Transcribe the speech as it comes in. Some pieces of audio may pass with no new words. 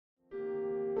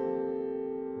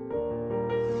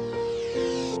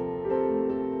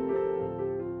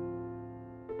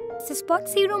the Spot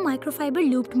Zero Microfiber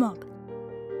Looped Mop.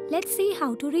 Let's see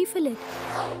how to refill it.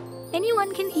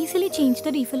 Anyone can easily change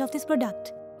the refill of this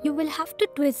product. You will have to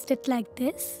twist it like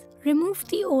this, remove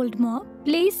the old mop,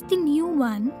 place the new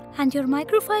one, and your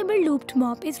microfiber looped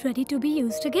mop is ready to be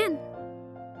used again.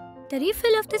 The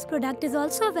refill of this product is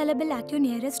also available at your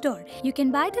nearest store. You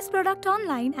can buy this product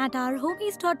online at our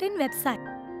homies.in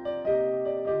website.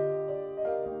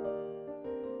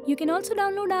 You can also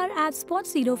download our app Spot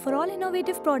Zero for all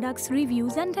innovative products,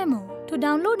 reviews and demo. To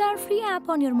download our free app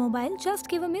on your mobile, just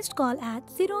give a missed call at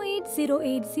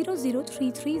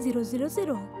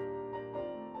 080800333000.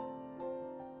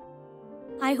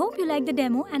 I hope you like the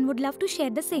demo and would love to share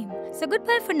the same. So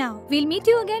goodbye for now. We'll meet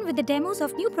you again with the demos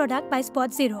of new product by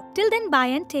Spot Zero. Till then, bye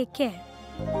and take care.